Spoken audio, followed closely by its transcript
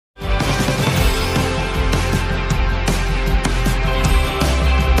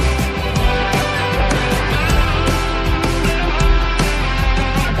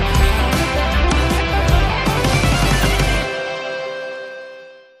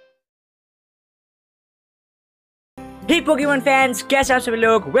हे Pokemon fans, कैसे आप सभी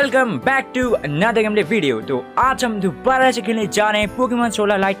लोग। Welcome back to another game play video. तो आज हम दोबारा से खेलने जा रहे हैं Pokemon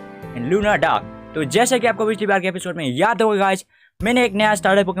solar light and lunar dark. तो जैसा कि आपको पिछली बार के एपिसोड में याद होगा गाइस, मैंने एक नया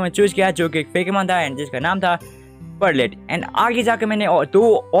स्टार्टर पोकेमॉन चूज किया जो कि एक पोकेमॉन था एंड जिसका नाम था पर्लेट। एंड आगे जाकर मैंने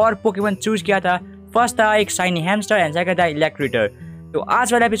दो और पोकेमॉन चूज किया था। फर्स्ट था एक शाइनी हैमस्टर एंड सेकंड था इलेक्ट्रिटर। तो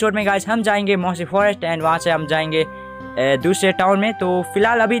आज वाले एपिसोड में गाइस हम जाएंगे मॉसी फॉरेस्ट एंड वहाँ से हम जाएंगे दूसरे टाउन में। तो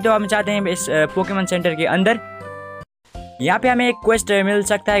फिलहाल अभी तो हम चाहते हैं इस पोकेमॉन सेंटर के अंदर। यहाँ पे हमें एक क्वेस्ट मिल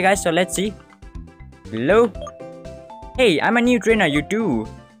सकता है guys, so let's see. Hello, hey I am a new trainer, you to.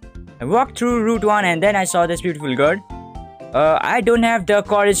 I walked through Route 1 and then I saw this beautiful girl. I don't have the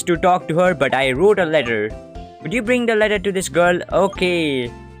courage to talk to her, but I wrote a letter. Could you bring the letter to this girl? Okay.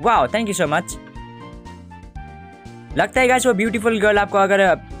 Wow, thank you so much. लगता है guys वो beautiful girl आपको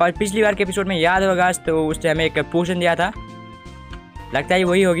अगर पिछली बार के episode में याद होगा तो उसने हमें एक पोशन दिया था, लगता है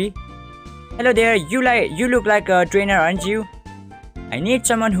वही होगी। Hello there, you look like a trainer, aren't you? I need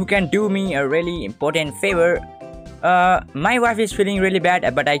someone who can do me a really important favor. My wife is feeling really bad,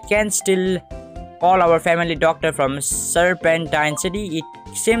 but I can still call our family doctor from Serpentine City. It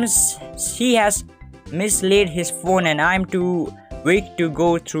seems he has mislaid his phone and I'm too weak to go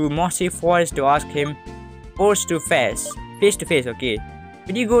through Mossy Forest to ask him face to face, okay?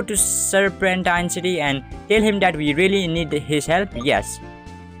 Will you go to Serpentine City and tell him that we really need his help? Yes.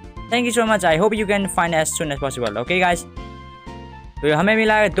 Thank you so much. I hope you can find as soon as possible. Okay guys. तो हमें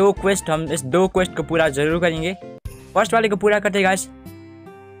मिला है 2 quest, हम इस 2 quest को पूरा जरूर करेंगे। फर्स्ट वाले को पूरा करते गाइस।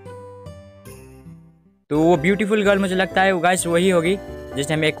 तो वो ब्यूटीफुल गर्ल मुझे लगता है वो गाइस वही होगी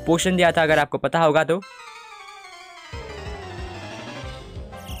जिसने हमें एक पोशन दिया था, अगर आपको पता होगा तो।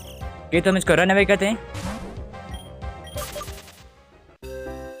 तो हम इसको रन अवे करते हैं,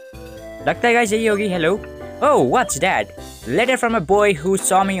 लगता है गाइस यही होगी। Hello, oh what's that? Letter from a boy who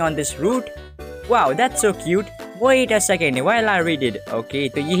saw me on this route. Wow, that's so cute. Wait a second while I read it. Okay,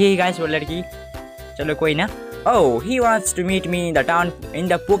 तो यही गाइस वो लड़की। चलो कोई ना। Oh, he wants to meet me in the town, in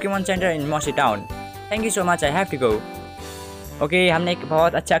the Pokemon Center in Mossy Town. Thank you so much. I have to go. Okay, हमने एक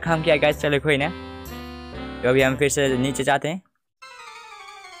बहुत अच्छा काम किया गाइस। चलो कोई ना। तो अभी हम फिर से नीचे जाते हैं।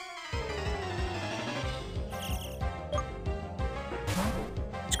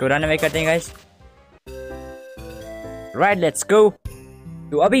 इसको रन अवे करते हैं गाइस। Right, let's go.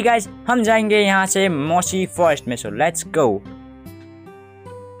 तो अभी गाइस हम जाएंगे यहाँ से मॉसी फॉरेस्ट में, सो लेट्स गो।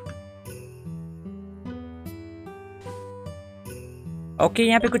 ओके,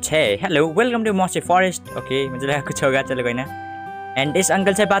 यहाँ पे कुछ है। Hello, welcome to mossy forest. Okay, मुझे लगा कुछ होगा, चलो कोई ना। एंड इस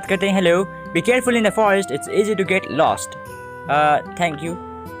अंकल से बात करते हैं। Hello, be careful in the forest, it's easy to get lost. Thank you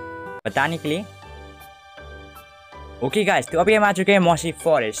बताने के लिए। ओके गाइस, तो अभी हम आ चुके हैं mossy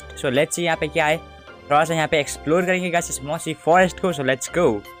forest. So let's see यहाँ पे क्या है, थोड़ा सा यहाँ पे एक्सप्लोर करेंगे गाइस इस मॉसी फॉरेस्ट को। So let's go.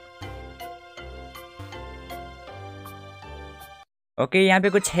 ओके, यहाँ पे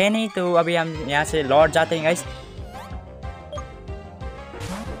कुछ है नहीं, तो अभी हम यहाँ से लौट जाते हैं गाइस।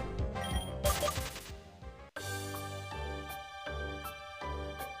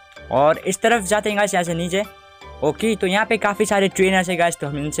 और इस तरफ जाते हैं गाइस यहाँ से नीचे। ओके, तो यहाँ पे काफी सारे ट्रेनर्स है गाइस, तो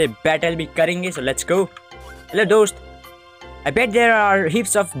हम इनसे बैटल भी करेंगे। So let's go. हेलो दोस्त, I bet there are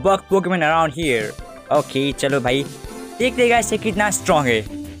heaps of bug Pokemon around here. Okay, चलो भाई देखते हैं गाइस ये कितना स्ट्रॉन्ग है।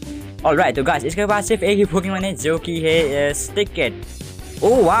 ऑलराइट, तो गाइस इसके पास सिर्फ एक ही पोकेमॉन है जो कि है स्टिकेट।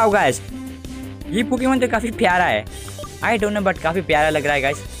 ओह वाओ गाइस, ये पोकेमॉन तो काफ़ी प्यारा है। आई डोंट नो बट काफ़ी प्यारा लग रहा है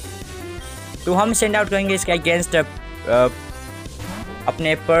गाइस। तो हम सेंड आउट करेंगे इसके अगेंस्ट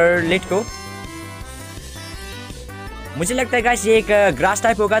अपने पर्लेट को। मुझे लगता है गाइस ये एक ग्रास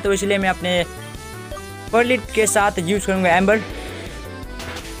टाइप होगा, तो इसलिए मैं अपने पर्लेट के साथ यूज करूंगा एम्बर,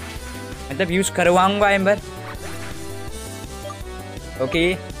 मतलब यूज करवाऊंगा एम्बर।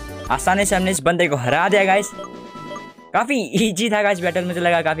 ओके, आसानी से हमने इस बंदे को हरा दिया गाइस। काफी इजी था गाइस बैटल, मुझे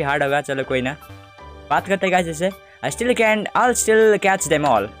लगा काफी हार्ड होगा। चलो कोई ना, बात करते हैं गाइस इससे। I'll still catch them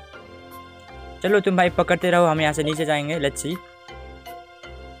all. चलो तुम भाई पकड़ते रहो, हम यहाँ से नीचे जाएंगे। Let's see.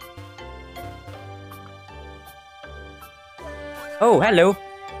 Oh hello,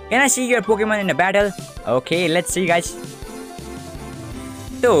 can I see your Pokemon in a battle? Okay, let's see guys.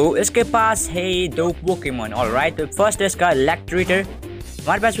 तो इसके पास है 2 Pokemon, alright. तो फर्स्ट है इसका इलेक्ट्रिटर।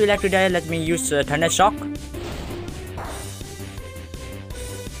 हमारे पास भी इलेक्ट्रिटर है। Let me use thunder shock.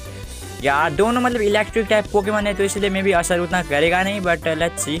 यार दोनों मतलब इलेक्ट्रिक टाइप पोकेमॉन है, तो इसलिए मे भी असर उतना करेगा नहीं, but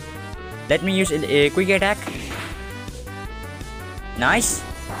let's see. Let me use quick attack. Nice.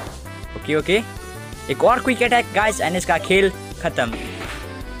 Okay okay, एक और क्विक अटैक गाइस एंड इसका खेल खत्म।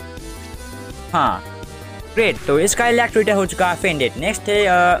 हाँ ग्रेट, तो इसका इलेक्ट्रिटर हो चुका है फेंडेड। नेक्स्ट है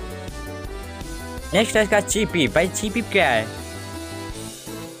इसका चीपी। भाई चीपी क्या है?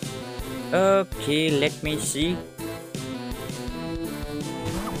 ओके लेट मी सी।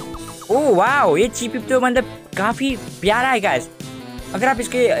 ओह वाओ, ये चीपिप तो मतलब काफी प्यारा है गाइस। अगर आप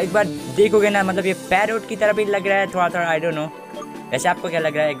इसके एक बार देखोगे ना, मतलब ये पैरोट की तरह भी लग रहा है थोड़ा थोड़ा, आई डोंट नो। वैसे आपको क्या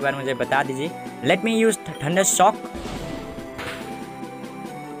लग रहा है एक बार मुझे बता दीजिए। Let me use thunder shock.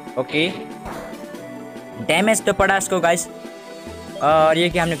 Okay, damage तो पड़ा इसको गाइस। और ये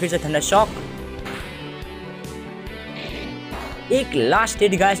कि हमने फिर से थंडर शॉक, एक लास्ट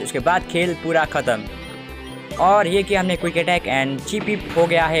हिट गाइस, उसके बाद खेल पूरा खत्म। और ये कि हमने क्विक अटैक एंड चीपिप हो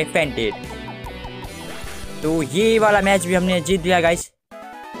गया है फेंटेड। तो ये वाला मैच भी हमने जीत लिया गाइस।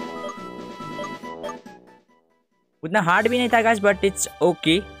 उतना हार्ड भी नहीं था गाइस, बट इट्स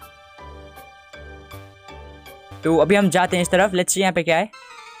ओके। तो अभी हम जाते हैं इस तरफ। लेट्स सी यहाँ पे क्या है।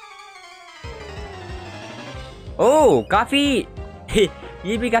 ओह काफी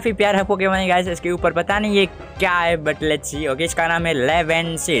ये भी काफी प्यारा पोकेमॉन है गाइस। इसके ऊपर पता नहीं ये क्या है, बट लेट्स सी। ओके, इसका नाम है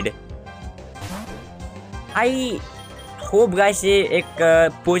लेवेंसिड। आई होप गाइस ये एक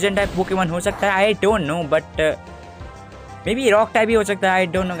पोजन टाइप पोकेमॉन हो सकता है। I don't know, but may be rock type भी हो सकता है। I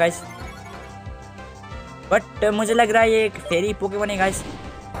don't know guys, but मुझे लग रहा है ये एक फेरी पोकेमॉन है गाइस।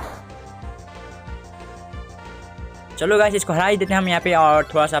 चलो गाइस, इसको हरा ही देते हैं हम यहाँ पे और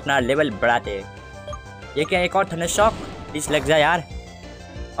थोड़ा सा अपना लेवल बढ़ाते हैं। ये क्या, एक और थंडर शॉक, प्लीज लग जाए यार।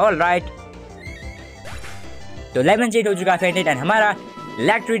 ऑलराइट, तो लेवल चेट हो चुका है एंड हमारा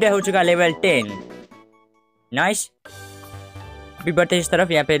इलेक्ट्रिक हो चुका लेवल 10। नाइस, अभी बढ़ते इस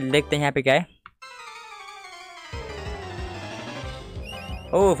तरफ। यहाँ पे देखते हैं यहाँ पे क्या है।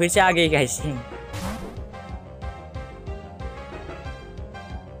 ओह फिर से आ गई गाइस।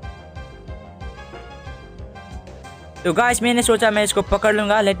 तो गाइस मैंने सोचा मैं इसको पकड़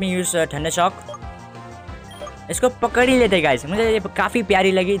लूंगा। Let me use thunder shock. इसको पकड़ ही लेते गाइस, मुझे ये काफी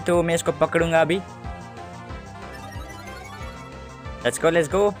प्यारी लगी तो मैं इसको पकड़ूंगा अभी। Let's go let's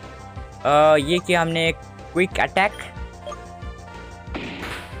go. ये किया हमने क्विक अटैक।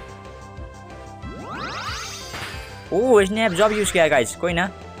 ओह इसने एब्जॉर्ब यूज किया गाइस, कोई ना।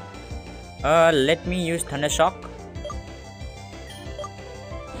 Let me use thunder shock.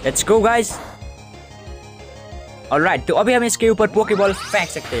 Let's go guys. Alright, तो अभी हम इसके ऊपर पोकेबॉल फेंक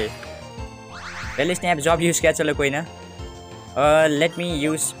सकते हैं। पहले इसने एब्जॉर्ब यूज किया, चलो कोई ना। Let me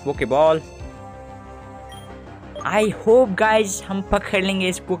use Poké Ball. I hope guys हम पकड़ लेंगे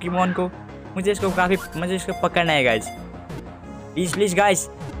इस पोकेमॉन को। मुझे इसको पकड़ना है guys, please please guys.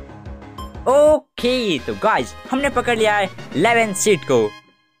 Okay, तो गाइज हमने पकड़ लिया है लेवेंसिड को।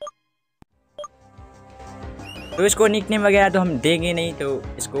 तो इसको निकनेम वगैरह तो हम देंगे नहीं, तो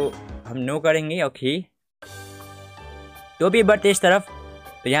इसको हम नो करेंगे। ओके, तो भी बढ़ते इस तरफ।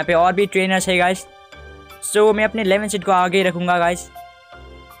 तो यहाँ पे और भी ट्रेनर्स है गाइस। सो मैं अपने लेवेंसिड को आगे रखूंगा गाइस,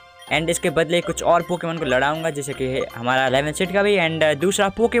 एंड इसके बदले कुछ और पोकेमॉन को लड़ाऊंगा, जैसे कि हमारा लेवेंसिड का भी एंड दूसरा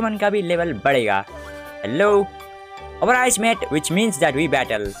पोकेमॉन का भी लेवल बढ़ेगा। Hello over ice met, which means that we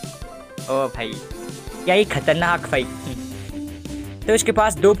battle. ओ भाई क्या ही खतरनाक भाई। तो इसके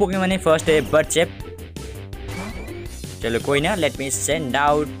पास दो पोकेमॉन है। फर्स्ट है बर्डचेप। चलो कोई ना, let me send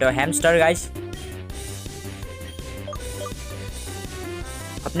out hamster guys.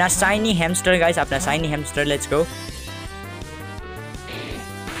 अपना शाइनी हैमस्टर गाइस, अपना शाइनी हैमस्टर। Let's go.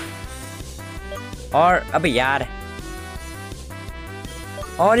 और अब यार,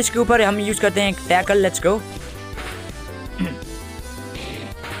 और इसके ऊपर हम यूज करते हैं tackle. Let's go.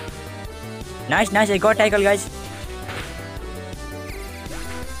 Nice nice, एक और टैकल गाइस।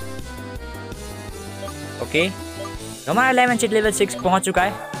 ओके, तो हमारा लेवेंसिड लेवल 6 पहुंच चुका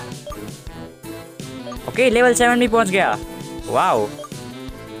है। ओके, लेवल 7 भी पहुंच गया। वाओ,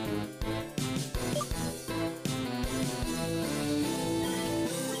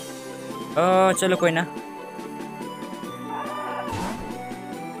 चलो कोई ना।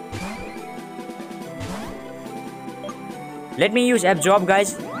 Let me use absorb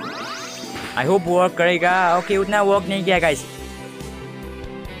guys. I hope work करेगा। ओके, उतना वर्क नहीं किया गाइस।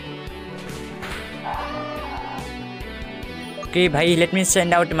 ओके भाई, let me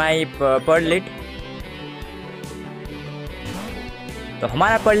send out my पर्लिट। तो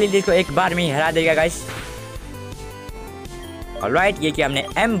हमारा पर्लिट को एक बार में ही हरा देगा गाइस। ऑलराइट, ये किया हमने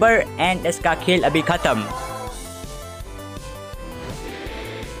एम्बर एंड इसका खेल अभी खत्म।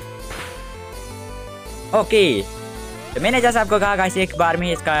 ओके, तो मैंने जैसा आपको कहा गाइस, एक बार में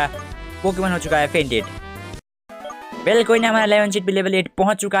ही इसका पोकेमॉन हो चुका है फेंटेड। वेल कोई ना, हमारा लेवेंसिड भी लेवल 8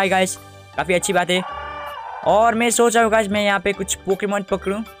 पहुंच चुका है गाइस, काफी अच्छी बात है। और मैं सोच रहा हूँ गाइस मैं यहाँ पे कुछ Pokemon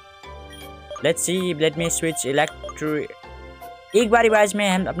पकड़ूं। Let's see, let me switch electro. एक बार गाइस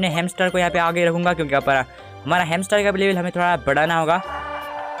मैं अपने हैमस्टर को यहाँ पे आगे रखूंगा, क्योंकि हमारा हैमस्टर का लेवल हमें थोड़ा बढ़ाना होगा।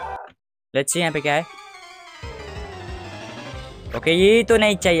 लेट्स सी यहाँ पे क्या है। ओके, ये तो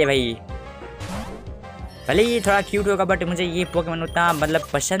नहीं चाहिए भाई। भले ये थोड़ा क्यूट होगा बट मुझे ये पोकेमॉन उतना मतलब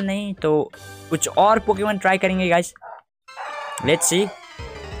पसंद नहीं, तो कुछ और पोकेमॉन ट्राई करेंगे गाइस। Let's see.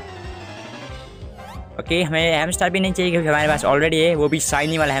 ओके, हमें हैमस्टर भी नहीं चाहिए क्योंकि हमारे पास ऑलरेडी है, वो भी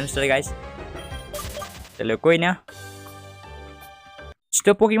शाइनी वाला हैमस्टर गाइस। चलो कोई ना,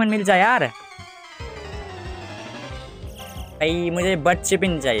 तो पोकेमॉन मिल जाए यार। भाई मुझे बर्ड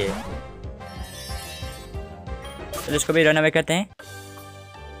चिपिन चाहिए। चलो इसको भी रन अवे करते हैं।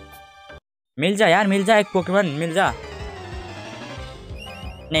 मिल जा यार, मिल जा एक पोकेमॉन, मिल जा।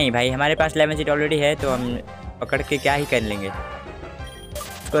 नहीं भाई, हमारे पास लेमन सीड ऑलरेडी है तो हम पकड़ के क्या ही कर लेंगे।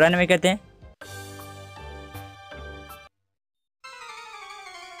 इसको रन अवे करते हैं।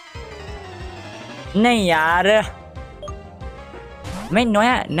 नहीं यार, मैं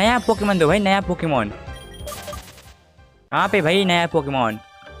नया नया पोकेमॉन दो भाई, नया पोकेमॉन। कहाँ पे भाई नया पोकेमॉन?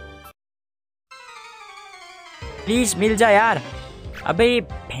 प्लीज मिल जा यार। अबे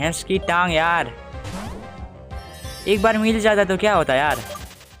भैंस की टांग यार, एक बार मिल जाता तो क्या होता यार।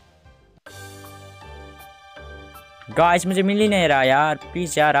 गाइस मुझे मिल ही नहीं रहा यार,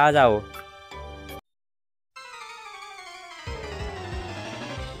 प्लीज यार आ जाओ।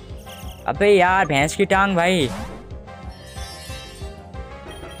 अबे यार भैंस की टांग भाई।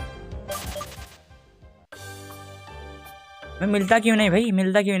 मैं मिलता क्यों नहीं भाई,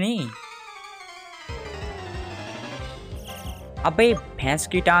 मिलता क्यों नहीं? अबे भैंस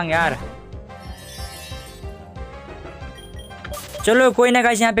की टांग यार। चलो कोई ना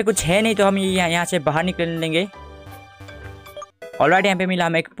गाइस, यहाँ पे कुछ है नहीं तो हम यहाँ से बाहर निकल लेंगे। ऑलराइट, यहाँ पे मिला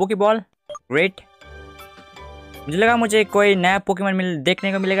हमें एक पोकेबॉल। ग्रेट। मुझे लगा मुझे कोई नया पोकेमॉन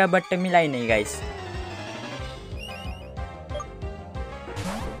देखने को मिलेगा बट मिला ही नहीं गाइस।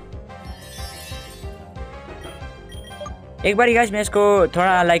 एक बार गाइस मैं इसको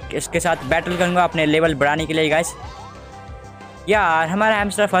थोड़ा लाइक इसके साथ बैटल करूंगा अपने लेवल बढ़ाने के लिए गाइस। यार हमारा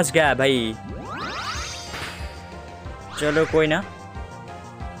हैमस्टर फंस गया भाई। चलो कोई ना,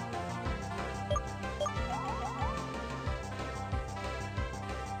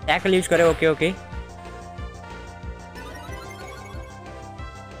 टैकल यूज करो। ओके ओके,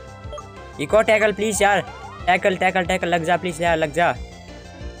 एक और टैकल प्लीज यार। टैकल टैकल टैकल, लग जा प्लीज यार, लग जा।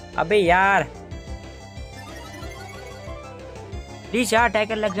 अबे यार प्लीज यार,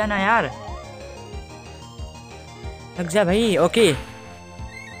 टैकल लग जाना यार, लग जा भाई। ओके,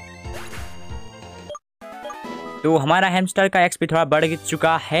 तो हमारा हैमस्टर का एक्सपी थोड़ा बढ़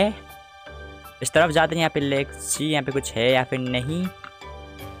चुका है। इस तरफ जाते हैं, यहाँ पे लेट्स सी यहाँ पे कुछ है या फिर नहीं।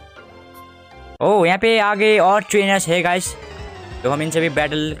 ओह यहाँ पे आगे और ट्रेनर्स है गाइस, तो हम इनसे भी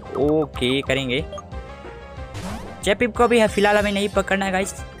बैटल ओके करेंगे। चैपिप को भी है फिलहाल हमें नहीं पकड़ना है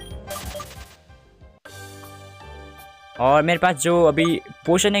गाइस। और मेरे पास जो अभी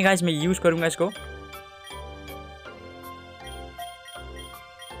पोशन है गाइस, मैं यूज करूंगा इसको।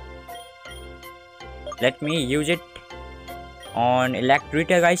 Let me use it on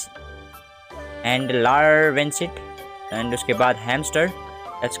इलेक्ट्रिटा guys and लार्वेंसिट and उसके बाद हैमस्टर।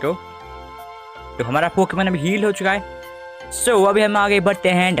 Let's go. तो हमारा पोकेमॉन अभी हील हो चुका है। सो अभी हम आगे बढ़ते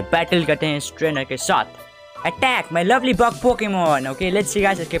हैं एंड बैटल करते हैं इस ट्रेनर के साथ। Attack my lovely bug Pokemon. Okay let's see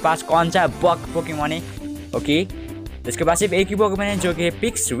guys इसके पास कौन सा बग पोकेमॉन है। ओके इसके पास सिर्फ एक ही पोकेमॉन है जो कि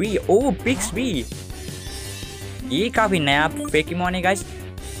पिक्सवी। ओ पिक्सवी, ये काफी नया पोकेमॉन है गाइस।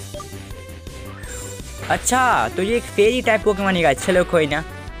 अच्छा तो ये एक फेरी टाइप पोकेमॉन है गाइस। चलो कोई ना,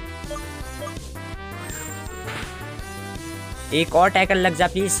 एक और टैकल लग जा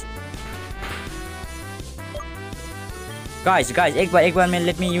प्लीज। गाइस गाइस एक बार मैं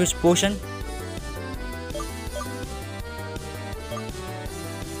लेट मी यूज पोशन।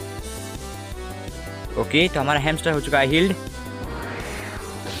 ओके तो हमारा हैमस्टर हो चुका है हील्ड।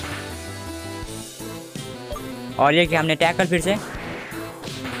 और ये कि हमने टैकल फिर से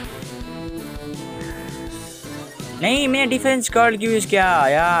नहीं, मैंने डिफेंस कार्ड क्यों यूज किया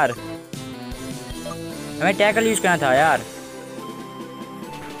यार, हमें टैकल यूज करना था यार।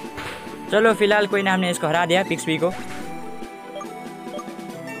 चलो फिलहाल कोई ना, हमने इसको हरा दिया पिक्सवी को।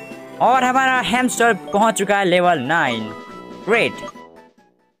 और हमारा हैमस्टर पहुंच चुका है लेवल 9। ग्रेट।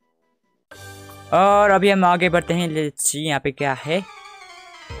 और अभी हम आगे बढ़ते हैं। लेट्स सी यहाँ पे क्या है।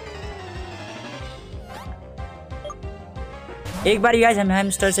 एक बार गाइस हम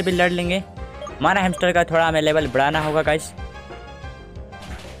हैमस्टर से भी लड़ लेंगे। हमारा हैमस्टर का थोड़ा हमें लेवल बढ़ाना होगा गाइस।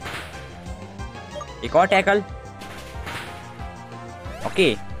 एक और tackle.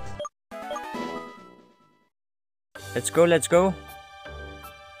 Okay let's go let's go.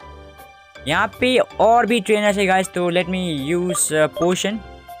 यहाँ पे और भी ट्रेनर्स है गाइस, तो let me use potion.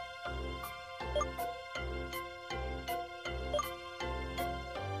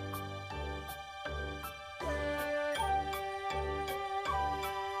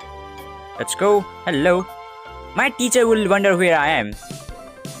 Let's go. Hello my teacher will wonder where I am.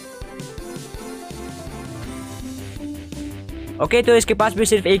 Okay तो इसके पास भी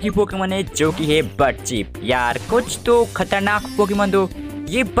सिर्फ एक ही पोकेमोन है जो कि है बटचीप। यार कुछ तो खतरनाक पोकेमोन दो,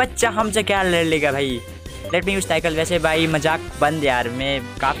 ये बच्चा हमसे क्या लड़ लेगा भाई। Let me use cycle. वैसे भाई मजाक बंद यार, मैं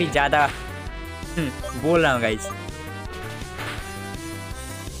काफी ज्यादा बोल रहा हूँ गाइस।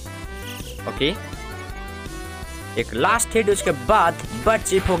 ओके एक लास्ट हिट, उसके बाद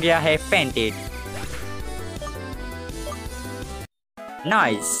बटचीप हो गया है fainted.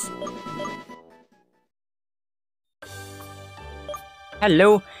 Nice.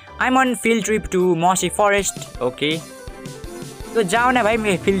 Hello I am on field trip to mossy forest. Okay तो जाओ ना भाई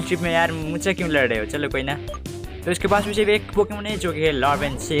मेरे फील्ड ट्रिप में यार, मुझसे क्यों लड़ रहे हो। चलो कोई ना। तो इसके पास भी सिर्फ एक पोकेमोन है जो कि है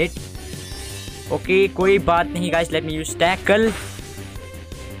लार्वेंसेट। ओके कोई बात नहीं guys, let me use tackle.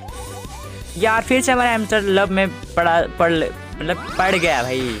 यार फिर से हमारा हैमस्टर लव में पड़ गया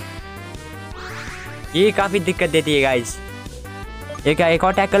भाई, ये काफी दिक्कत देती है गाइस। एक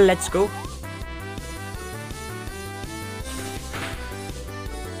और टैकल, लेट्स गो।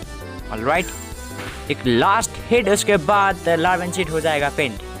 ऑलराइट एक लास्ट हिट, उसके बाद लार्वेंसेट हो जाएगा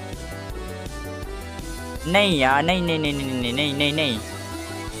फेंट। नहीं यार नहीं नहीं नहीं नहीं नहीं नहीं नहीं नहीं,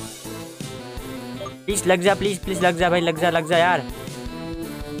 प्लीज लग जा, प्लीज प्लीज लग जा भाई, लग जा यार।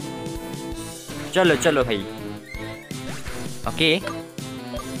 चलो चलो भाई। ओके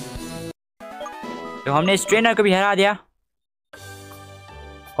तो हमने इस ट्रेनर को भी हरा दिया।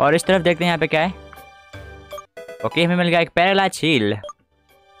 और इस तरफ देखते हैं यहाँ पे क्या है। ओके हमें मिल गया एक पैरालाइज हील।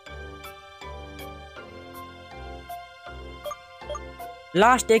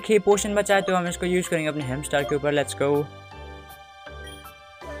 लास्ट एक ही पोशन बचा है तो हम इसको यूज करेंगे अपने हैमस्टर के ऊपर। Let's go.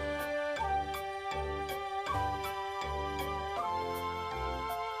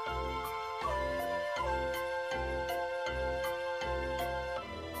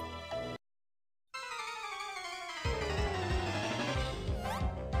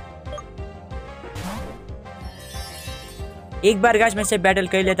 एक बार गाइस मैं से बैटल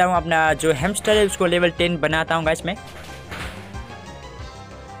कर लेता हूँ, अपना जो हैमस्टर है उसको लेवल 10 बनाता हूँ गाइस मैं।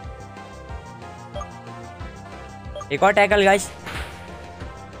 एक और टैकल गाइस,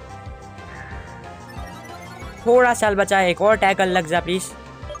 थोड़ा सा बचा है, एक और टैकल लग जा प्लीज।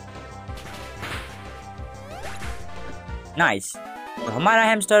 नाइस। तो हमारा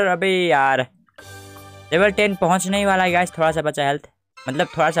हैमस्टर अभी यार लेवल 10 पहुंचने ही वाला है गाइस। थोड़ा सा बचा हेल्थ, मतलब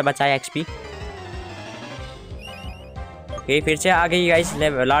थोड़ा सा बचा है एक्सपी। ओके फिर से आ गई guys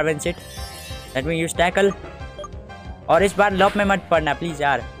लार्वेंसेट। Let me use tackle. और इस बार लॉप में मत पड़ना प्लीज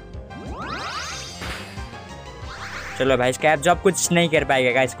यार। चलो भाई स्कैप जॉब कुछ नहीं कर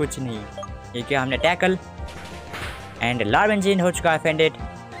पाएगा गाइस, कुछ नहीं। ये क्या हमने टैकल एंड लार्वेंसेट हो चुका है फेंडेड।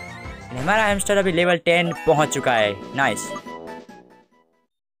 हमारा हैमस्टर अभी लेवल 10 पहुंच चुका है। नाइस।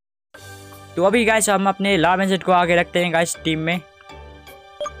 तो अभी गाइस हम अपने लार्वेंसेट को आगे रखते हैं गाइस टीम में।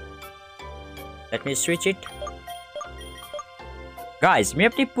 Let me switch it. Guys मैं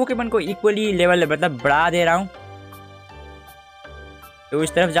अपनी पोकेमॉन को इक्वली लेवल मतलब बढ़ा दे रहा हूं। तो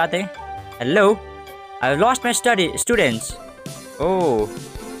इस तरफ जाते हैं। Hello I lost my students. ओह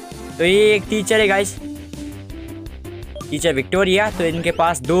तो ये एक टीचर है गाइस, टीचर विक्टोरिया। तो इनके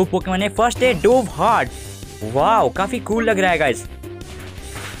पास 2 पोकेमॉन है। फर्स्ट है डोव हार्ट। वाओ काफी कूल लग रहा है गाइस,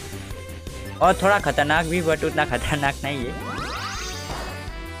 और थोड़ा खतरनाक भी, बट उतना खतरनाक नहीं है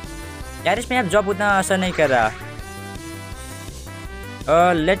यार। इसमें अब जॉब उतना असर नहीं कर रहा।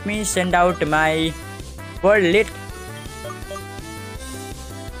 Let me send out my परलिट।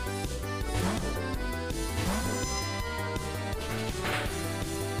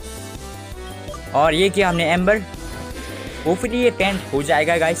 और ये किया हमने एम्बर। होपफुली ये फेंट हो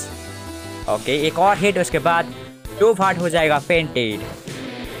जाएगा गाइस। ओके एक और हिट, उसके बाद 2 हार्ट हो जाएगा फेंटेड।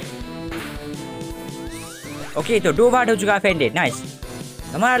 ओके तो 2 हार्ट हो चुका है फेंटेड। नाइस।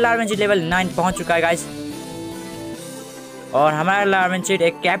 हमारा लार्वेंसेट लेवल 9 पहुंच चुका है गाइस। और हमारा लार्वेंसेट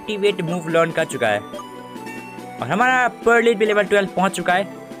एक कैप्टिवेट मूव लर्न कर चुका है। और हमारा परलिट भी लेवल 12 पहुंच चुका है।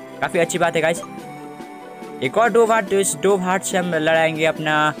 काफी अच्छी बात है गाइस। एक और 2 हार्ट, तो इस 2 हार्ट से हम लड़ाएंगे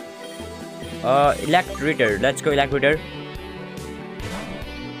अपना इलेक्ट्रिटर। Let's go इलेक्ट्रिटर।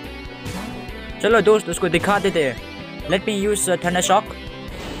 चलो दोस्त उसको दिखा देते हैं। Let me use thunder shock.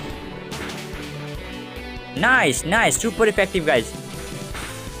 Nice nice, super effective guys.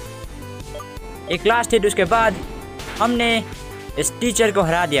 एक लास्ट हिट, उसके बाद हमने इस टीचर को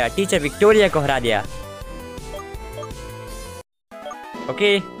हरा दिया, टीचर विक्टोरिया को हरा दिया।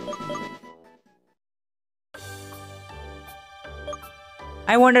 Okay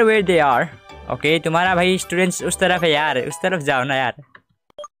I wonder where they are. Okay तुम्हारा भाई स्टूडेंट्स उस तरफ है यार, उस तरफ जाओ ना यार।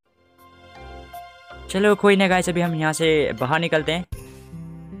 चलो कोई ना गाइस, अभी हम यहाँ से बाहर निकलते हैं।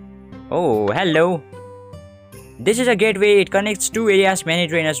 Oh hello. This is a gateway, it connects to areas, many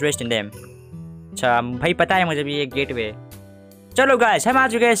trainers rest in them. अच्छा भाई पता है मुझे भी ये गेटवे। चलो गाइस हम आ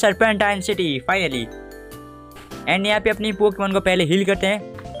चुके हैं सर्पेंटाइन सिटी फाइनली। एंड यहाँ पे अपनी पोकेमॉन को पहले हील करते हैं।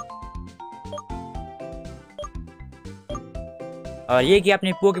 और ये किया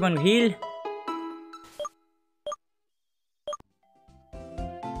अपनी Pokemon heal.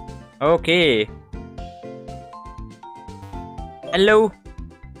 Okay hello.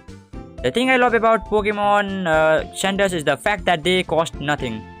 The thing I love about Pokemon centers is the fact that they cost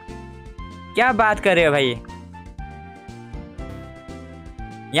nothing. क्या बात कर रहे हो भाई।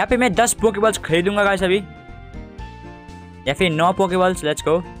 यहाँ पे मैं 10 पोकेबॉल्स खरीदूंगा गाइस अभी, या फिर 9 पोकेबॉल्स। Let's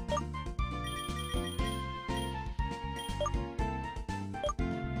go.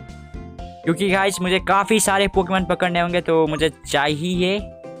 क्योंकि गाइस मुझे काफी सारे पोकेमॉन पकड़ने होंगे तो मुझे चाहिए।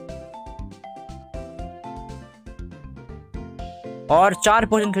 और 4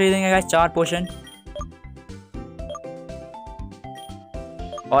 पोशन खरीदेंगे गाइस, 4 पोशन।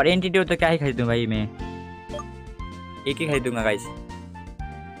 और एंटीडोट तो क्या ही खरीदूं भाई, मैं एक ही खरीदूंगा गाइस।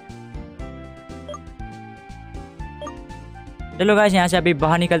 चलो गाइस यहाँ से अभी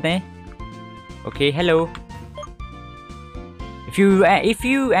बाहर निकलते हैं। Okay hello. If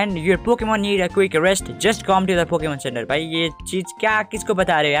you and your Pokemon need a quick rest, just come to the Pokemon Center। भाई ये चीज क्या किसको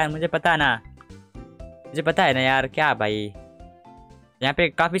बता रहे हो यार, मुझे पता ना, मुझे पता है ना यार। क्या भाई यहाँ पे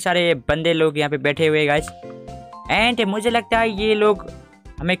काफी सारे बंदे लोग यहाँ पे बैठे हुए गाइस। एंड मुझे लगता है ये लोग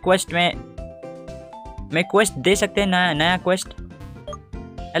हमें क्वेस्ट दे सकते हैं, नया quest.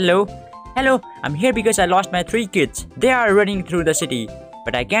 Hello hello, I'm here because I lost my 3 kids. They are running through the city,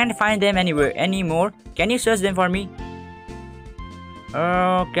 but I can't find them anymore. Can you search them for me?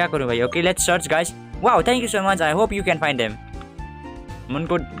 क्या करूँ भाई। Okay let's search guys. Wow thank you so much, I hope you can find them. हम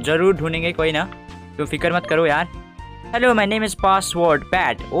उनको जरूर ढूंढेंगे, कोई ना, तो फिक्र मत करो यार। Hello my name is password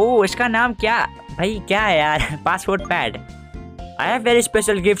pad. ओ इसका नाम क्या भाई, क्या है यार password pad. I have very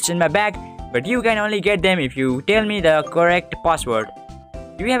special gifts in my bag, but you can only get them if you tell me the correct password.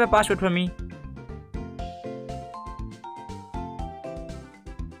 Do you have a password for me?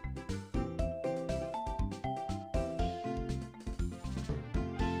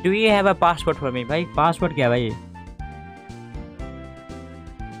 Do you have a password for me? भाई password क्या है भाई?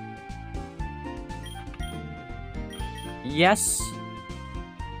 Yes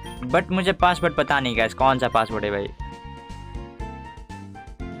but मुझे password पता नहीं guys, कौन सा password है भाई।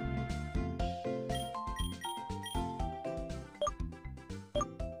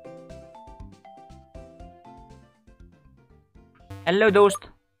 हेलो दोस्त,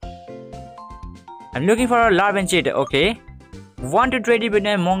 I'm looking for a larva and cheat. Okay, want to trade it with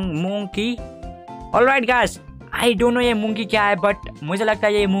a monkey? Alright guys, I don't know ये monkey क्या है, बट मुझे लगता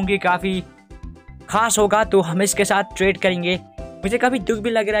है ये monkey काफी खास होगा, तो हम इसके साथ ट्रेड करेंगे। मुझे काफी दुख भी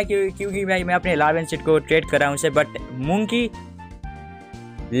लग रहा है क्योंकि भाई मैं अपने लार्वा एंड सीट को ट्रेड कर रहा हूँ उसे, but monkey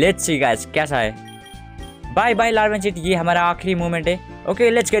let's see guys कैसा है। Bye bye larva and seat, ये हमारा आखिरी मूवमेंट है। Okay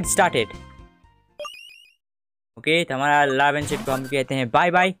let's get started. Okay तो हमारा लार्वा एंड सीट को हम कहते हैं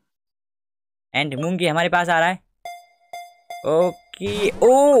बाय बाय। एंड मूंगी हमारे पास आ रहा है। ओके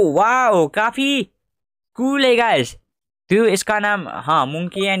ओ वाओ काफी कूल है गाइस, तो इसका नाम हाँ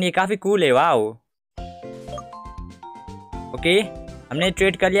मूंगी है एंड ये काफी कूल है। वाओ ओके हमने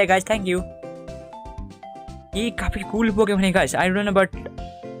ट्रेड कर लिया गाइस, थैंक यू। ये काफी कूल पोकेमॉन है guys, I don't know but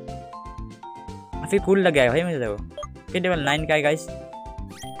काफी कूल लग गया है भाई मुझे तो। लेवल 9 का है गाइस,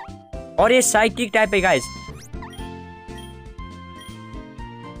 और ये साइकिक टाइप है guys.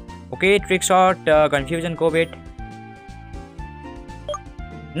 Okay trick shot, confusion कोबेट,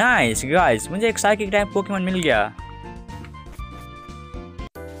 nice guys, मुझे एक साइकिक टाइप पोकेमॉन मिल गया।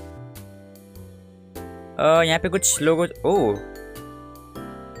 यहाँ पे कुछ लोगों ओ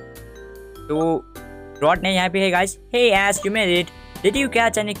तो रॉड ने यहाँ पे है guys. Hey S U made it, did you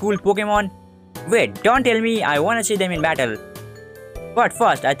catch any cool Pokemon? Wait don't tell me, I want to see them in battle, but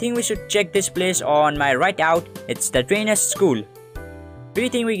first I think we should check this place on my right out, it's the trainers school. Do you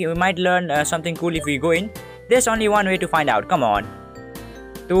think we might learn something cool if we go in? There's only one way to find out. Come on.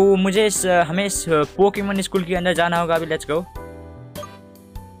 तो मुझे हमें इस Pokemon school के अंदर जाना होगा अभी। Let's go.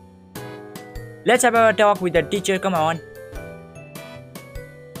 Let's have a talk with the teacher. Come on.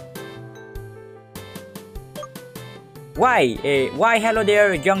 Why? Hello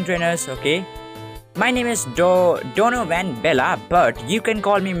there, young trainers. Okay. My name is Donovan Bella, but you can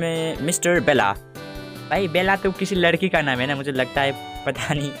call me Mr. Bella. भाई बेला तो किसी लड़की का नाम है ना, मुझे लगता है,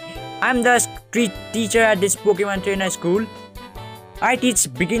 पता नहीं। I'm the street teacher at this Pokemon trainer school. I teach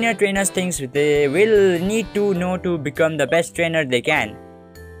beginner trainers things they will need to know to become the best trainer they can.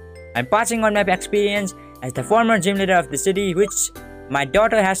 I'm passing on my experience as the former gym leader of the city, which my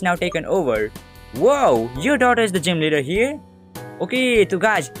daughter has now taken over. Wow, your daughter is the gym leader here. Okay, तो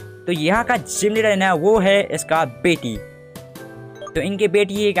guys, तो यहाँ का gym leader है ना, वो है इसका बेटी। तो इनके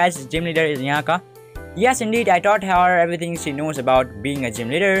बेटी है guys, जिम लीडर यहाँ का। Yes, indeed, I taught her everything she knows about being a gym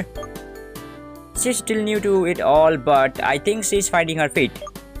leader. She's still new to it all, but I think she's finding her feet.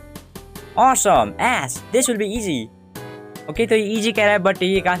 Awesome, Ash, this will be easy. Okay, तो ये easy कह रहा है, but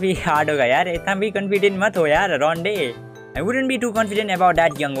ये काफी hard होगा यार। इतना भी confident मत हो यार, Ronde. I wouldn't be too confident about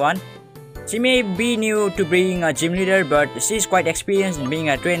that young one. She may be new to being a gym leader, but she's quite experienced in being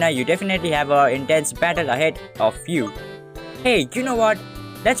a trainer. You definitely have an intense battle ahead of you. Hey, you know what?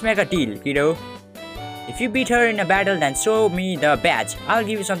 Let's make a deal, kiddo. If you beat her in a battle, then show me the badge. I'll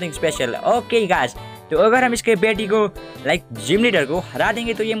give you something special. Okay, guys. तो अगर हम इसके बेटी को gym leader को हरा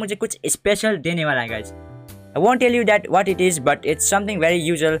देंगे तो ये मुझे कुछ स्पेशल देने वाला है guys. I won't tell you that what it is, but it's something very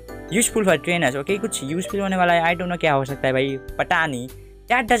useful for trainers. Okay, कुछ यूजफुल होने वाला है। I don't know क्या हो सकता है भाई, पता नहीं।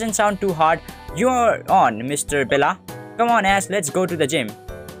 That doesn't sound too hard. You're on, Mr. Bella. Come on, Ash. Let's go to the gym.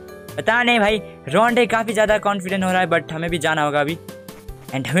 पता नहीं भाई, रॉन्डे काफी ज्यादा कॉन्फिडेंट हो रहा है, बट हमें भी जाना होगा अभी,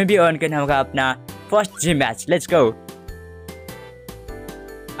 एंड हमें भी अर्न करना होगा अपना first gym match. Let's go.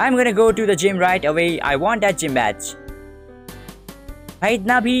 I'm gonna go to the gym right away. I want that gym badge. भाई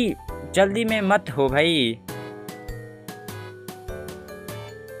इतना भी जल्दी में मत हो भाई।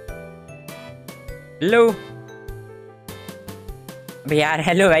 हेलो यार,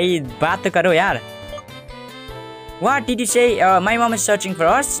 हेलो भाई, बात तो करो यार। What did you say? My mom is searching for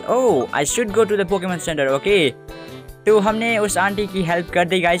us. Oh, I should go to the Pokemon Center. Okay. तो हमने उस आंटी की हेल्प कर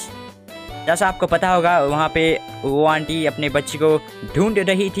दी गाइस। जैसा आपको पता होगा, वहाँ पे वो आंटी अपने बच्चे को ढूंढ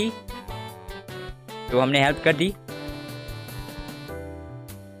रही थी, तो हमने हेल्प कर दी।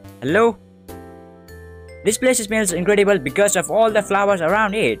 Hello. This place smells incredible because of all the flowers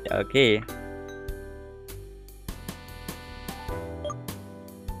around it. Okay.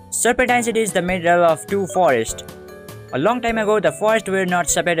 Serpentine City is the middle of two forests. A long time ago, the forests were not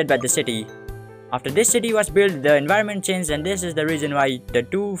separated by the city. After this city was built, the environment changed, and this is the reason why the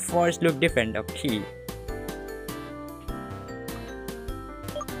two forests look different. Okay.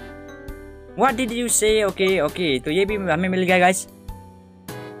 What did you say? Okay, okay. तो ये भी हमें मिल गया guys.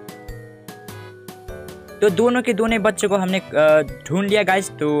 तो दोनों के दोनों बच्चों को हमने ढूंढ लिया गाइस।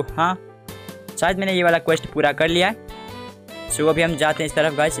 तो हाँ, शायद मैंने ये वाला क्वेस्ट पूरा कर लिया है। सो अभी हम जाते हैं इस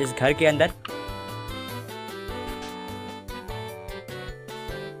तरफ गाइस, इस घर के अंदर।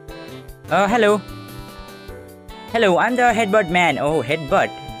 Hello hello, I'm the headbutt man. Oh, headbutt.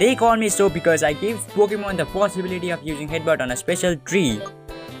 They call me so because I give Pokemon the possibility of using headbutt on a special tree.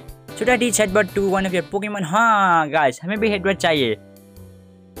 Should I teach headbutt to one of your Pokemon? हाँ guys, हमें भी headbutt चाहिए,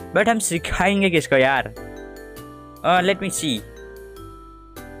 but हम सिखाएंगे किसको यार? Let me सी।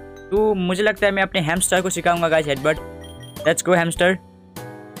 तो मुझे लगता है मैं अपने हैमस्टर को सिखाऊंगा guys headbutt. Let's go hamster.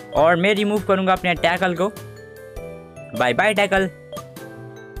 और मैं रिमूव करूंगा अपने टैकल को। Bye bye tackle.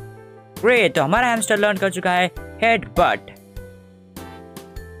 ग्रेट, तो हमारा हैमस्टर लर्न कर चुका है हेडबट।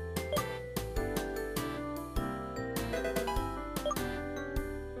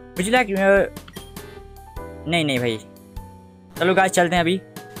 मुझे लाइक नहीं नहीं भाई, चलो गाइस चलते हैं अभी।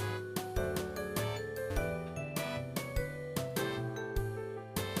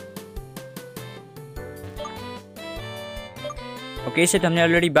 ओके, इससे तो हमने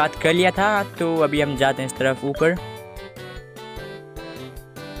ऑलरेडी बात कर लिया था, तो अभी हम जाते हैं इस तरफ ऊपर।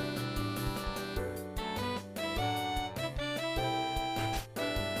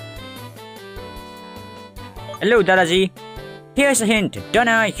 हेलो दादाजी, here's a hint.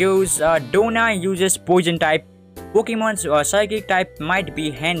 Donna uses poison type Pokemons or psychic type might be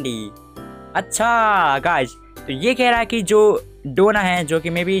handy. अच्छा गाइस, तो ये कह रहा है कि जो डोना है, जो कि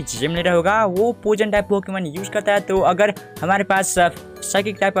मे बी जिम लीडर होगा, वो पोजन टाइप पोकेमॉन यूज करता है। तो अगर हमारे पास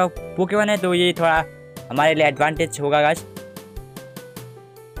साइकिक टाइप पोकेमॉन है तो ये थोड़ा हमारे लिए एडवांटेज होगा गाइस।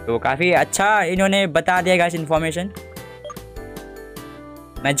 तो काफ़ी अच्छा इन्होंने बता दिया guys information.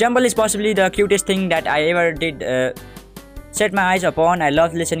 My Jumble is possibly the cutest thing that I ever did set my eyes upon. I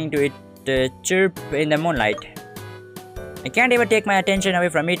love listening to it chirp in the moonlight. I can't ever take my attention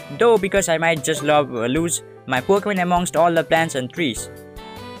away from it, though, because I might just lose my Pokemon amongst all the plants and trees.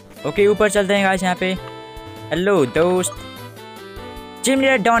 Okay, ऊपर चलते हैं guys यहाँ पे। Hello दोस्त। Gym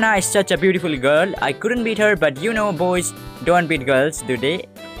leader Donna is such a beautiful girl. I couldn't beat her, but you know boys don't beat girls, do they?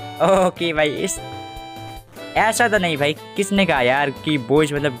 Okay भाई, इस ऐसा तो नहीं भाई, किसने कहा यार कि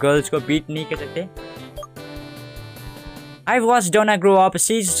बॉयज मतलब गर्ल्स को बीट नहीं कर सकते। I watched Donna grow up.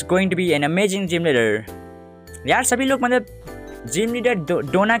 She's going to be an amazing gym leader. यार सभी लोग मतलब जिम लीडर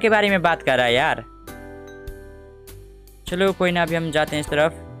डोना के बारे में बात कर रहा है यार। चलो कोई ना, अभी हम जाते हैं इस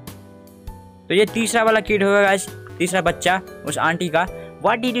तरफ। तो ये तीसरा वाला किड होगा गाइस, तीसरा बच्चा उस आंटी का।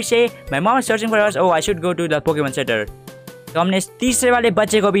 What did you say? My mom is searching for us. Oh, I should go to the Pokemon Center. तो हमने इस तीसरे वाले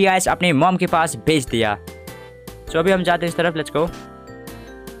बच्चे को भी गाइस अपने मॉम के पास भेज दिया. So अभी हम जाते हैं इस तरफ. Let's go.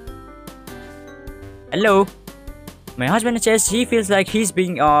 Hello. My husband says he feels like he's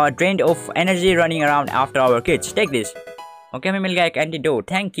being drained of energy running around after our kids. Take this. Okay, हमें मिल गया एक antidote.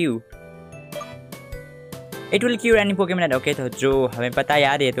 Thank you. It will cure any Pokemon. Okay, तो जो हमें पता है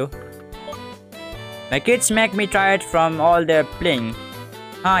यार ये तो. My kids make me tired from all their playing.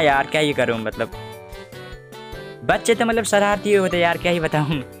 हाँ यार क्या ही करूँ मतलब. बच्चे तो मतलब शरारती होते यार क्या ही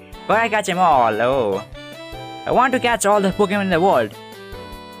बताऊँ. But I catch them all. Oh, I want to catch all the Pokemon in the world.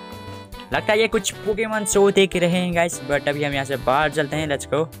 लगता है ये कुछ Pokemon शो देख रहे हैं guys. But अभी हम यहाँ से बाहर चलते हैं. Let's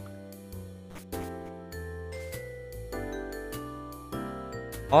go.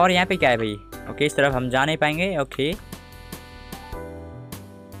 और यहाँ पे क्या है भाई? ओके इस तरफ हम जा नहीं पाएंगे. ओके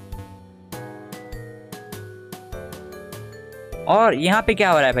और यहाँ पे क्या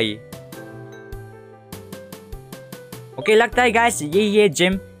हो रहा है भाई? ओके लगता है गाइस ये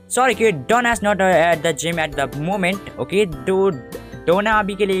जिम. सॉरी कि डोना is not at the gym at the moment. Okay डोना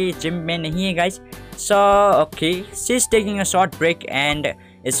अभी के लिए जिम में नहीं है guys. So okay she is taking a short break and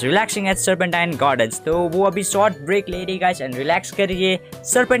is relaxing eight serpentine gardens. तो वो अभी शॉर्ट ब्रेक ले रही है गाइस एंड रिलैक्स कर रही है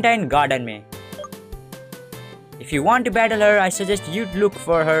सर्पेंटाइन गार्डन में. If you want to battle her I suggest you look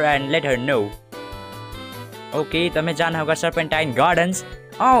for her and let her no. Okay तो हमें जाना होगा serpentine gardens.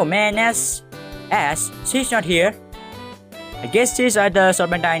 Oh man S she is not here. I guess she's at the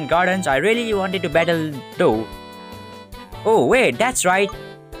Serpentine Gardens. I really wanted to battle though. Oh wait, that's right.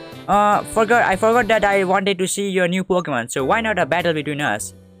 I forgot that I wanted to see your new Pokemon. So why not a battle between us?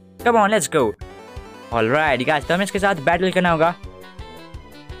 Come on, let's go. Alright guys, तो हमें इसके साथ battle करना होगा.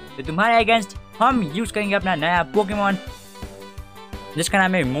 तो तुम्हारे against हम use करेंगे अपना नया Pokemon जिसका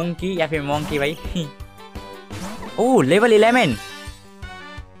नाम है Monkey या फिर Monkey भाई. Oh, level 11.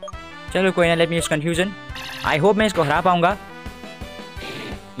 चलो कोई ना, let me use confusion. I hope मैं इसको हरा पाऊंगा.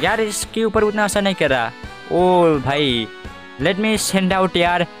 यार इसके ऊपर उतना असर नहीं कर रहा. ओ भाई लेट मी सेंड आउट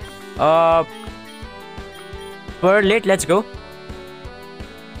यार पर late. Let's go.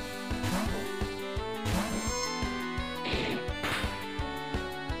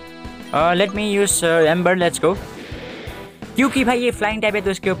 Let me use amber. Let's go. क्योंकि भाई ये फ्लाइंग टाइप है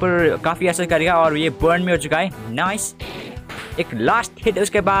तो इसके ऊपर काफ़ी असर करेगा और ये बर्न में हो चुका है. नाइस. एक लास्ट हिट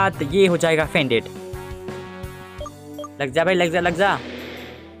उसके बाद ये हो जाएगा फेंडेड. लग जा भाई लग जा.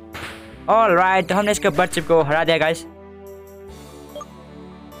 ऑलराइट तो हमने इसके बच्चे को हरा दिया गाइस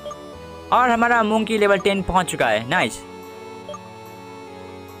और हमारा मोंकी लेवल 10 पहुंच चुका है. नाइस.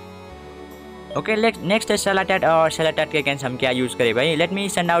 ओके नेक्स्ट है सेलाटेट. और सेलाटेट के अगेंस्ट हम क्या यूज करें भाई? Let me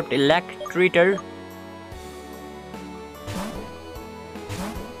send out इलेक्ट्रीटर.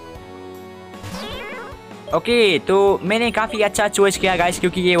 Okay तो मैंने काफ़ी अच्छा चॉइस किया गाइस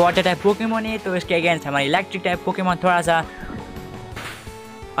क्योंकि ये वाटर टाइप पोकेमोन है तो इसके अगेंस्ट हमारी इलेक्ट्रिक टाइप पोकेमोन थोड़ा सा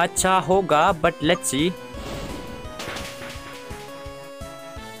अच्छा होगा. But let's see.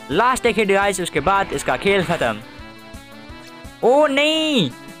 लास्ट एक हिट गाइस उसके बाद इसका खेल खत्म. ओ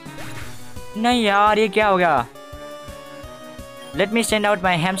नहीं यार ये क्या हो गया? Let me send out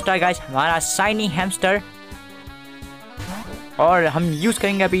my hamster guys. हमारा शाइनी हैमस्टर और हम यूज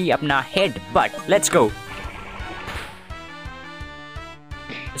करेंगे अभी अपना हेड बट. Let's go.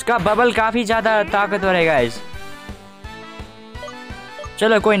 इसका बबल काफी ज्यादा ताकतवर है गाइस.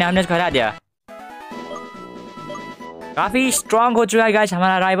 चलो कोई ना, हमने इसको हरा दिया. काफी स्ट्रांग हो चुका है गाइस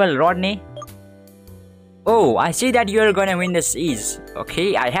हमारा rival Rodney. Oh, I see that you are gonna win this ease. Okay,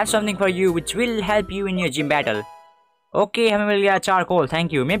 I have something for you which will help you in your gym battle. Okay, हमें मिल गया चारकोल.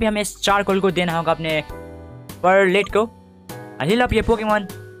 Thank you. मे भी हमें इस charcoal को देना होगा अपने पर लेट को. हील अप ये पोकेमोन.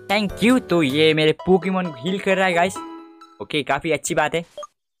 Thank you. तो ये मेरे पोकेमोन हील कर रहा है गाइस. ओके काफी अच्छी बात है.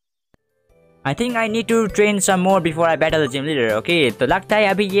 I think I need to train some more before I battle the gym leader. Okay, तो लगता है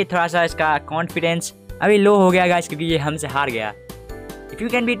अभी ये थोड़ा सा इसका कॉन्फिडेंस अभी लो हो गया गाइस क्योंकि ये हमसे हार गया. If you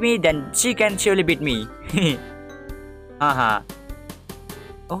can beat me, then she can surely beat me. हाँ.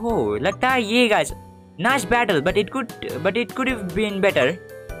 Oh, लगता है ये guys, nice battle, but it could have been better.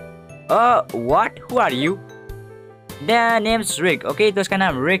 What? Who are you? The name's Rick. Okay, तो इसका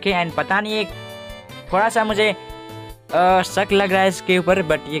नाम Rick है and पता नहीं एक थोड़ा सा मुझे शक लग रहा है इसके ऊपर,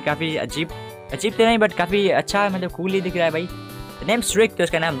 बट ये काफी अजीब तो नहीं बट काफी अच्छा मतलब कूल ही दिख रहा है भाई. नेम्स रिक. तो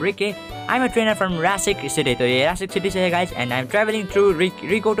इसका नाम रिक है. I am a trainer from रासिक city. तो ये रासिक सिटी से है guys and I am travelling through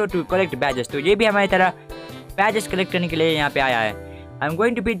रिकोटो to collect badges. तो ये भी हमारी तरह बैजेस कलेक्ट करने के लिए यहाँ पे आया है. I am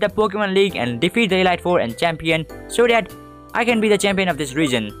going to beat the Pokemon league and defeat the elite four and champion so that I can be the champion of this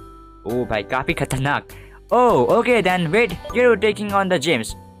reason. ओह भाई काफी खतरनाक. Oh okay then wait, you are taking on the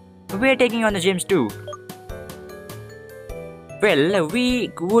gyms. We are taking on the gyms to. Well,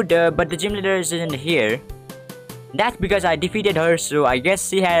 we would, but the gym leader isn't here. That's because I defeated her, so I guess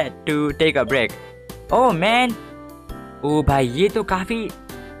she had to take a break. Oh man! ओ भाई ये तो काफी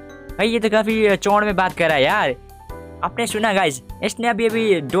चौड़ में बात कर रहा है यार। आपने सुना गाइज, इसने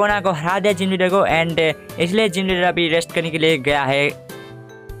अभी डोना को हरा दिया जिम लीडर को, एंड इसलिए जिम लीडर अभी रेस्ट करने के लिए गया है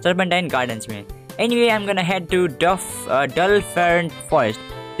सर्पेंटाइन गार्डन्स में। Anyway, I'm gonna head to Dullfern Forest.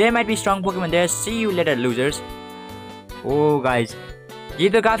 There might be strong Pokemon there. See you later, losers. Oh guys, ये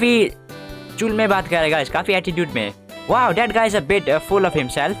तो काफी चुल में बात कर रहा है गाइस, काफी एटीट्यूड में। Wow, that guy is a bit full of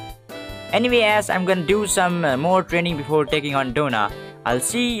himself. Anyway, as I'm gonna do some more training before taking on Donna. I'll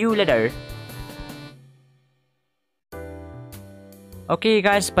see you later. Okay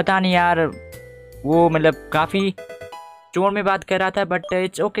guys, पता नहीं यार, वो मतलब काफी चोर में बात कर रहा था, बट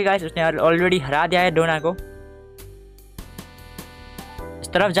इट्स ओके गाइस, उसने ऑलरेडी हरा दिया है डोना को। इस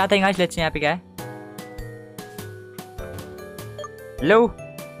तरफ जाते हैं गाइस, लेट्स see यहाँ पे क्या है। Hello,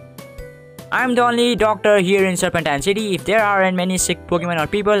 I'm the only doctor here in Serpentine City. If there aren't many sick Pokemon or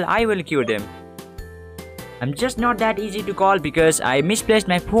people, I will cure them. I'm just not that easy to call because I misplaced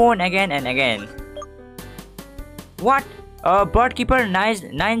my phone again and again. What? Birdkeeper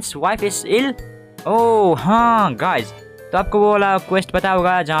Nine's wife is ill? Oh हाँ guys, तो आपको वो वाला quest पता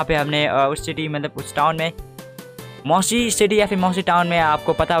होगा जहाँ पे हमने उस सिटी मतलब उस टाउन में, मौसी सिटी या फिर मौसी टाउन में,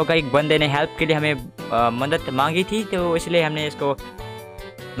 आपको पता होगा एक बंदे ने हेल्प के लिए हमें मदद मांगी थी, तो इसलिए हमने इसको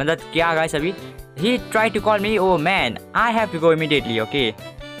मदद किया गाइस। अभी ही try to call me, oh man I have to go immediately. Okay,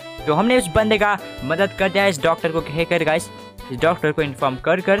 तो हमने उस बंदे का मदद कर दिया इस डॉक्टर को कहकर गाइस, इस डॉक्टर को इन्फॉर्म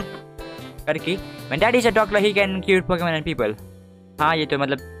करके when that is a doctor he can cure Pokemon and people. हाँ ये तो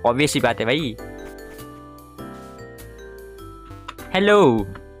मतलब ऑब्वियस ही बात है भाई। Hello,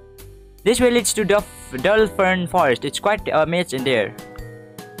 this way leads to Dullfern Forest. It's quite a maze in there.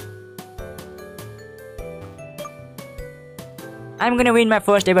 I'm gonna win my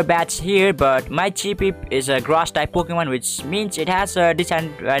first ever batch here, but my Cheepip is a grass type Pokemon, which means it has a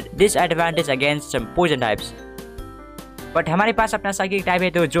disadvantage against some poison types. But हमारे पास अपना psychic type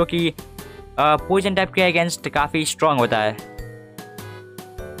है, तो जो कि poison type के against काफी strong होता है।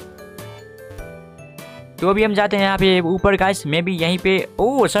 तो अभी हम जाते हैं यहाँ पे ऊपर गाइस, मे बी यहीं पे।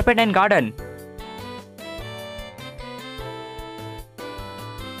 ओह, serpentine garden.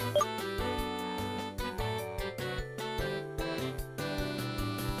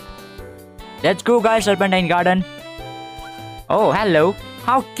 Let's go guys, serpentine garden. Oh hello,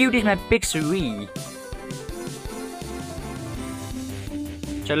 how cute is my पिक्सवी।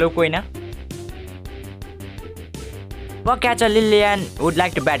 चलो कोई ना। Catcher Lillian would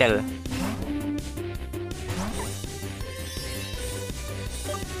like to battle.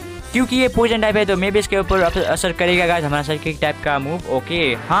 क्योंकि ये पोइजन टाइप है तो मे भी इसके ऊपर असर करेगा गाइस हमारा साइकिक टाइप का मूव। ओके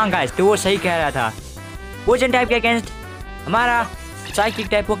हाँ गाइस, तो वो सही कह रहा था, पोइजन टाइप के अगेंस्ट हमारा साइकिक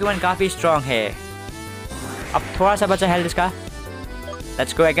टाइप पोकेमॉन काफी स्ट्रांग है। अब थोड़ा सा बचा हेल्थ इसका।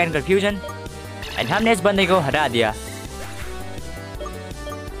 Let's go again confusion, and हमने इस बंदे को हरा दिया।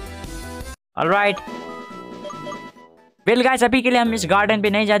 ऑलराइट, वेल गाइस, अभी के लिए हम इस गार्डन पे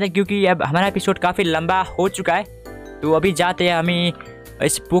नहीं जाते क्योंकि अब हमारा एपिसोड काफी लंबा हो चुका है। तो अभी जाते हैं हमें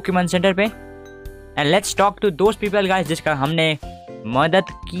इस पोकेमॉन सेंटर पे, and let's talk to those people guys जिसका हमने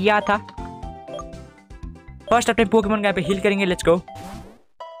मदद किया था। फर्स्ट अपने पोकेमॉन का पे हील करेंगे। Let's go.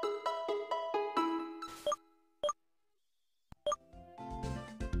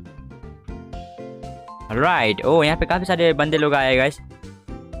 राइट, ओ यहाँ पे काफी सारे बंदे लोग आए guys.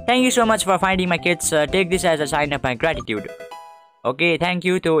 Thank you so much for finding my kids, take this as a sign of my gratitude. Okay thank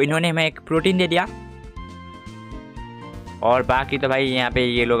you. तो इन्होंने हमें एक प्रोटीन दे दिया, और बाकी तो भाई यहाँ पे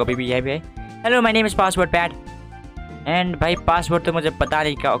ये लोग अभी भी यहीं पे। Hello my name is password PAT, and भाई पासवर्ड तो मुझे पता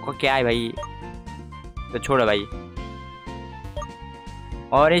नहीं क्या है भाई, तो छोड़ो भाई।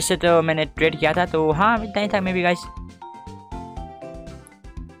 और इससे तो मैंने ट्रेड किया था, तो हाँ इतना ही था मे बी गाइस।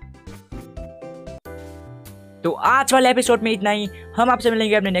 तो आज वाले एपिसोड में इतना ही। हम आपसे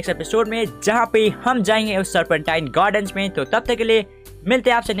मिलेंगे अपने नेक्स्ट एपिसोड में, जहाँ पे हम जाएंगे उस सर्पेंटाइन गार्डन्स में। तो तब तक के लिए मिलते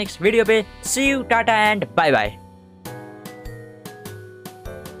हैं आपसे नेक्स्ट वीडियो पे। सी you, Tata and bye bye.